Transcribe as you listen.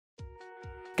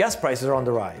Gas prices are on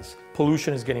the rise,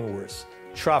 pollution is getting worse,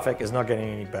 traffic is not getting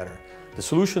any better. The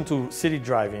solution to city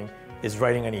driving is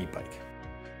riding an e-bike.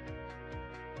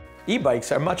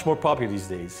 E-bikes are much more popular these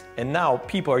days, and now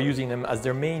people are using them as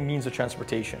their main means of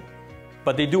transportation.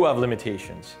 But they do have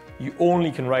limitations. You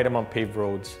only can ride them on paved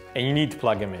roads, and you need to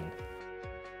plug them in.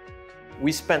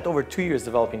 We spent over 2 years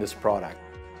developing this product.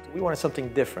 We wanted something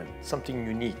different, something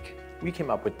unique. We came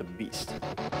up with the Beast.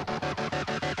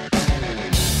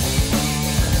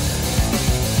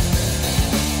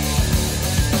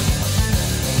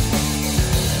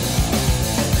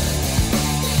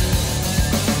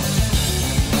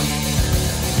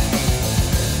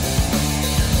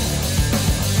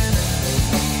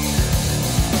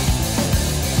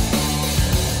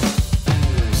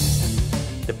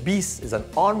 The Beast is an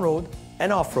on-road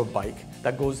and off-road bike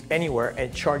that goes anywhere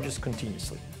and charges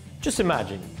continuously. Just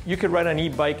imagine, you could ride an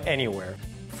e-bike anywhere,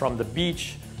 from the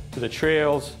beach to the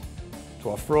trails,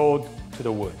 to off-road, to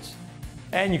the woods.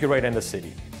 And you could ride in the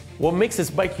city. What makes this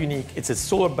bike unique is its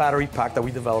solar battery pack that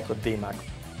we developed with Daymak.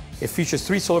 It features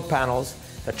 3 solar panels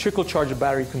that trickle charge the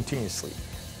battery continuously.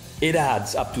 It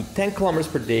adds up to 10 kilometers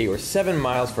per day or 7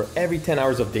 miles for every 10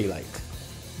 hours of daylight.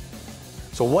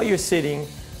 So while you're sitting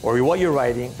or while you're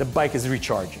riding, the bike is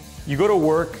recharging. You go to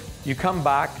work, you come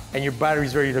back, and your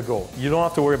battery's ready to go. You don't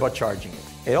have to worry about charging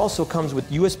it. It also comes with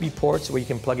USB ports where you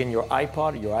can plug in your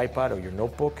iPod, your iPad, or your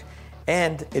notebook.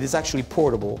 And it is actually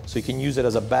portable, so you can use it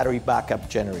as a battery backup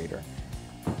generator.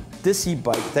 This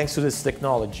e-bike, thanks to this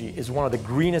technology, is one of the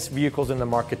greenest vehicles in the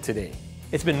market today.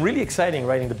 It's been really exciting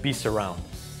riding the Beast around.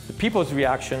 The people's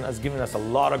reaction has given us a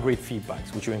lot of great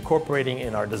feedbacks, which we're incorporating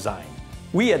in our design.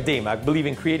 We at Daymak believe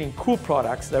in creating cool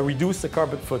products that reduce the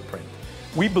carbon footprint.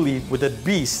 We believe with the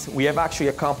Beast, we have actually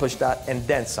accomplished that and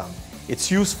then some.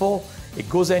 It's useful, it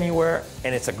goes anywhere,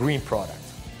 and it's a green product.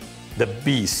 The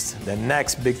Beast, the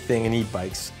next big thing in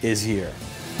e-bikes, is here.